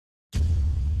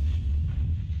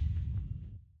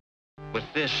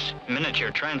with this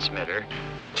miniature transmitter.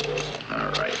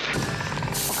 All right.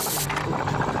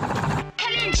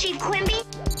 Come in, Chief Quimby.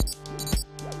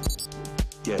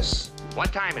 Yes.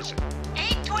 What time is it?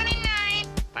 8:29.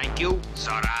 Thank you. It's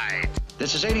all right.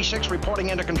 This is 86 reporting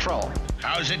into control.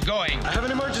 How's it going? I have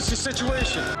an emergency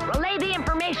situation. Relay the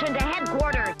information to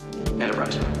headquarters.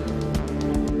 Enterprise.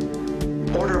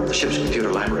 Order of the ship's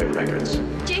computer library records.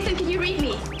 Jason, can you read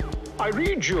me? I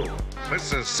read you.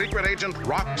 This is Secret Agent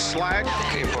Rock Slag.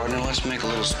 Okay, partner, let's make a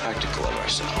little spectacle of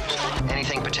ourselves.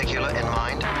 Anything particular in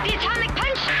mind? The atomic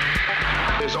punch.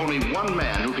 There's only one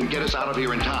man who can get us out of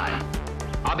here in time.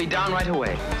 I'll be down right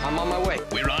away. I'm on my way.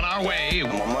 We're on our way.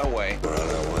 I'm on my way. We're on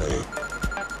our way.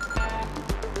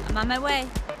 I'm on my way.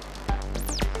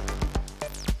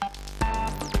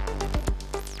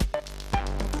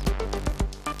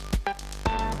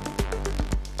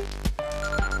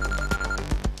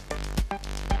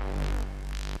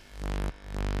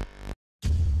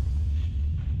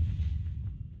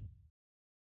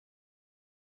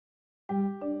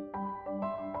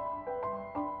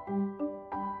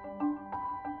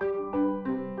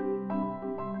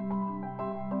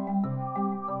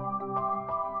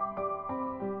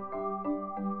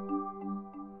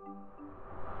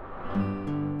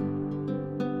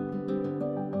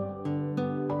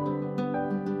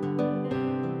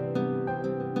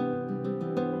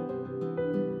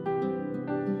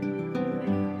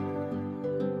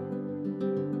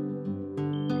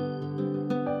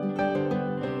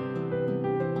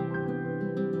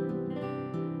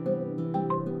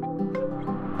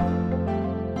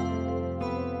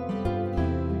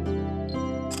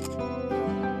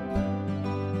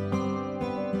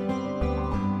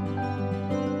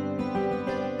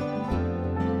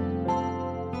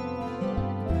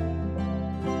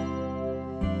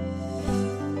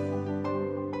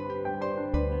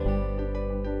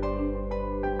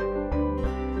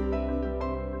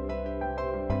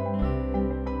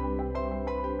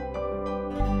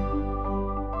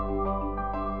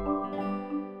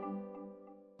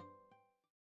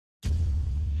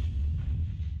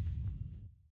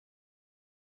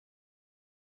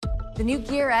 The new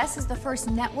Gear S is the first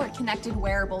network-connected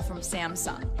wearable from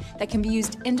Samsung that can be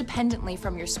used independently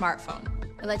from your smartphone.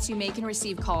 It lets you make and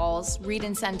receive calls, read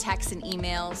and send texts and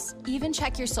emails, even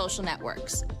check your social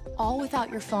networks, all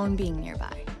without your phone being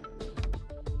nearby.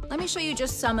 Let me show you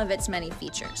just some of its many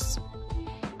features.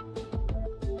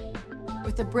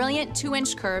 With a brilliant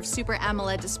 2-inch curved Super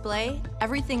AMOLED display,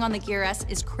 everything on the Gear S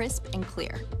is crisp and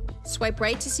clear. Swipe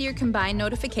right to see your combined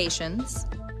notifications,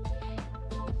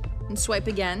 and swipe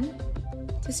again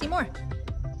to see more.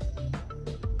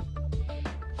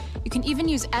 You can even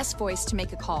use S-Voice to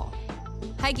make a call.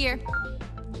 Hi, Gear.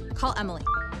 Call Emily.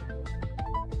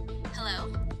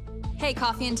 Hello? Hey,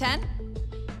 coffee in 10?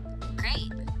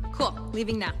 Great. Cool,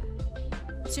 leaving now.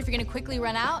 So if you're gonna quickly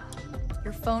run out,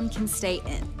 your phone can stay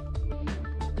in.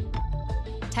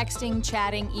 Texting,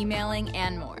 chatting, emailing,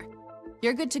 and more.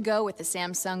 You're good to go with the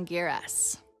Samsung Gear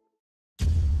S.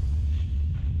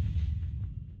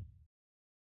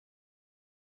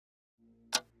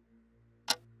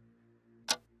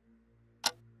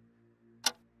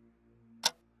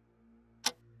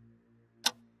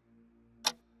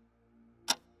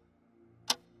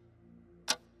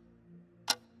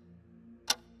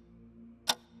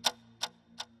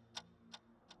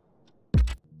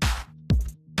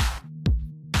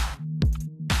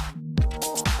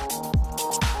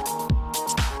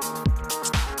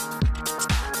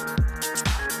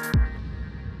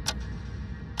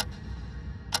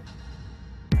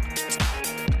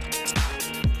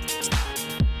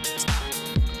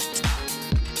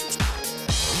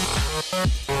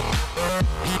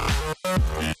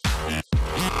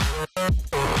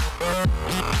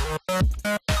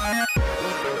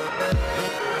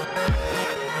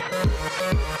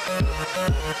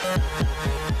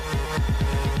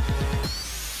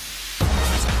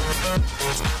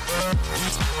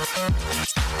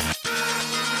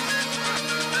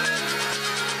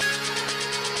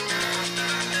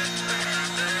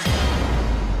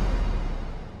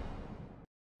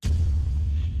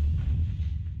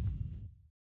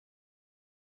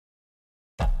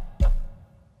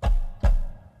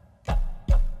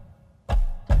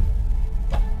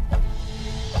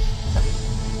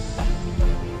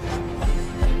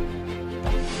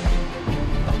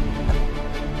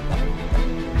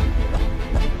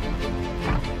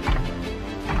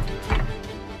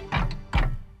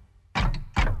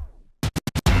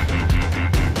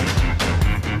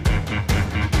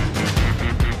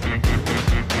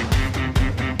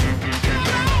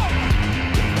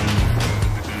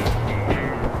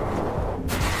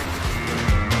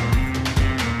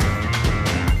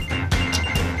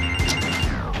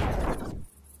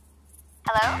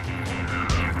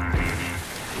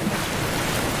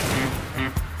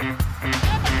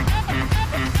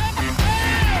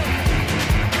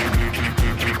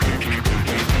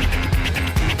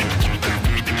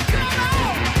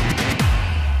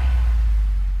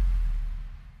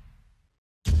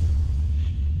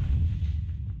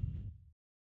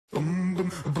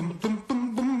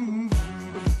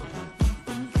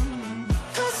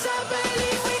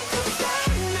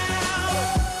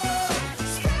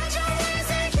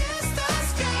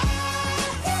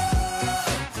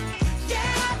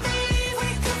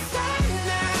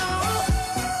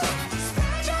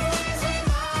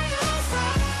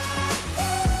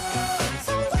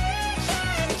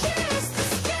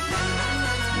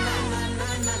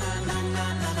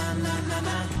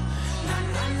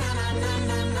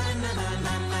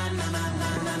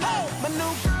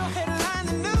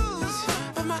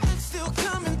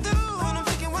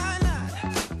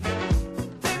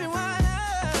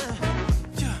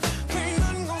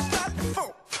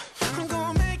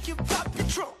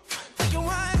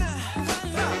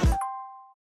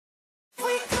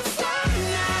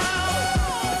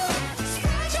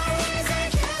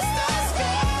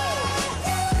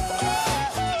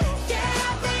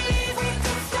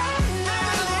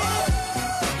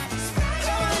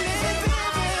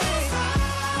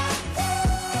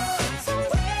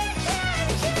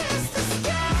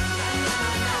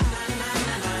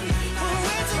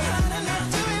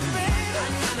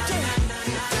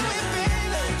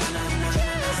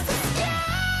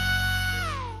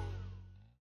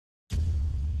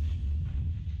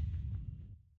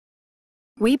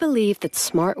 We believe that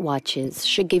smartwatches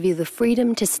should give you the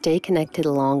freedom to stay connected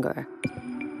longer.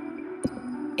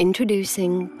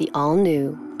 Introducing the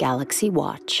all-new Galaxy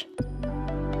Watch.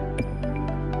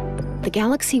 The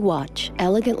Galaxy Watch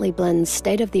elegantly blends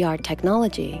state-of-the-art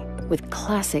technology with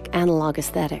classic analog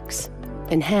aesthetics,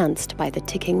 enhanced by the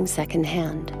ticking second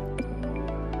hand.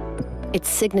 Its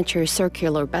signature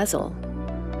circular bezel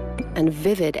and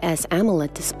vivid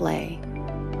S-AMOLED display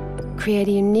create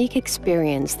a unique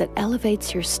experience that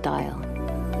elevates your style.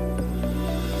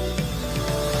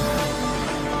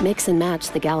 Mix and match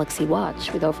the Galaxy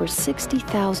Watch with over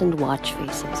 60,000 watch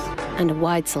faces and a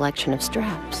wide selection of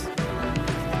straps.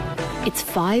 Its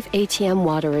 5 ATM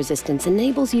water resistance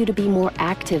enables you to be more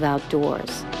active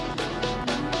outdoors.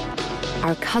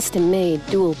 Our custom-made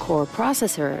dual-core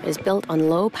processor is built on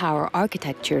low-power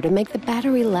architecture to make the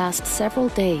battery last several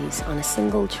days on a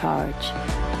single charge.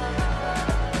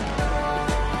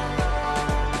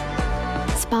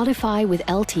 Spotify with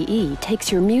LTE takes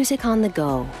your music on the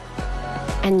go.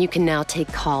 And you can now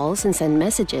take calls and send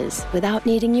messages without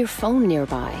needing your phone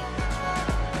nearby.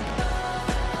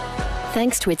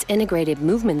 Thanks to its integrated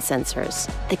movement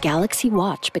sensors, the Galaxy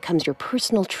Watch becomes your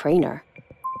personal trainer,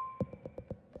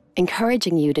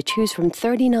 encouraging you to choose from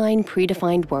 39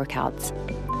 predefined workouts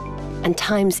and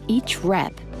times each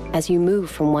rep as you move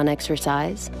from one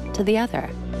exercise to the other.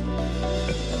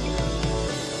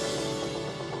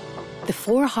 The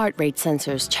 4 heart rate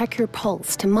sensors check your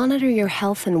pulse to monitor your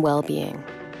health and well-being.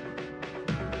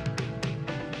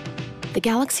 The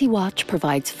Galaxy Watch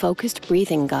provides focused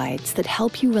breathing guides that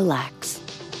help you relax.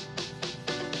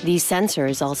 These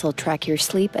sensors also track your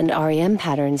sleep and REM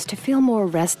patterns to feel more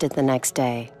rested the next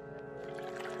day.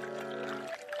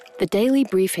 The daily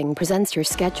briefing presents your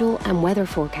schedule and weather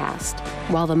forecast,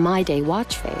 while the My Day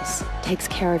watch face takes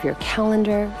care of your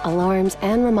calendar, alarms,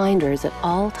 and reminders at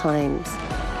all times.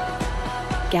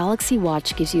 Galaxy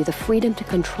Watch gives you the freedom to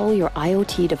control your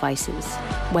IoT devices,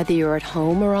 whether you're at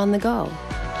home or on the go.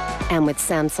 And with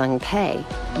Samsung Pay,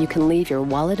 you can leave your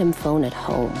wallet and phone at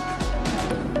home.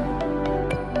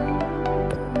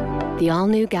 The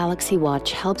all-new Galaxy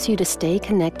Watch helps you to stay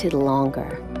connected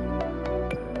longer.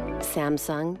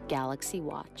 Samsung Galaxy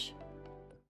Watch.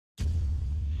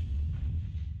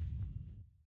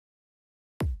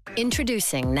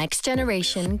 Introducing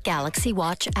next-generation Galaxy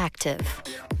Watch Active.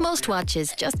 Most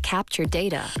watches just capture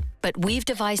data, but we've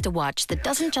devised a watch that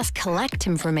doesn't just collect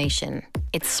information.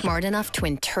 It's smart enough to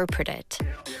interpret it.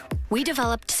 We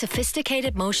developed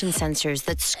sophisticated motion sensors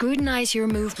that scrutinize your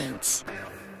movements.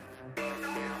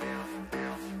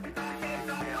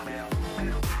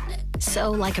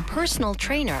 So, like a personal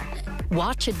trainer,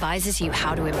 Watch advises you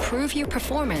how to improve your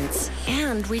performance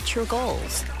and reach your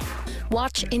goals.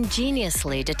 Watch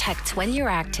ingeniously detects when you're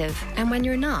active and when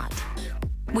you're not.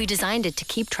 We designed it to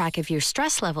keep track of your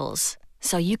stress levels,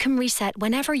 so you can reset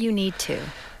whenever you need to.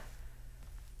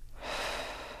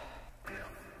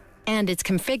 And it's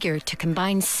configured to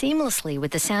combine seamlessly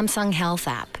with the Samsung Health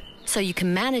app, so you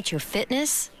can manage your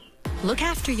fitness, look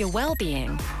after your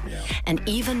well-being, and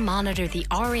even monitor the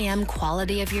REM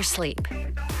quality of your sleep.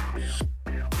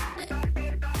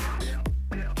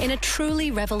 In a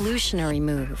truly revolutionary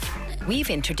move,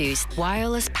 we've introduced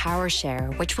wireless power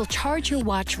share, which will charge your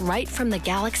watch right from the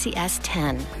Galaxy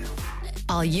S10.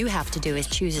 All you have to do is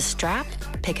choose a strap,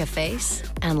 pick a face,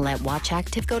 and let Watch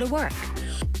Active go to work.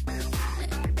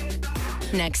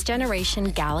 Next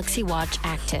generation Galaxy Watch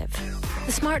Active,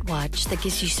 the smartwatch that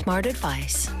gives you smart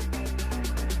advice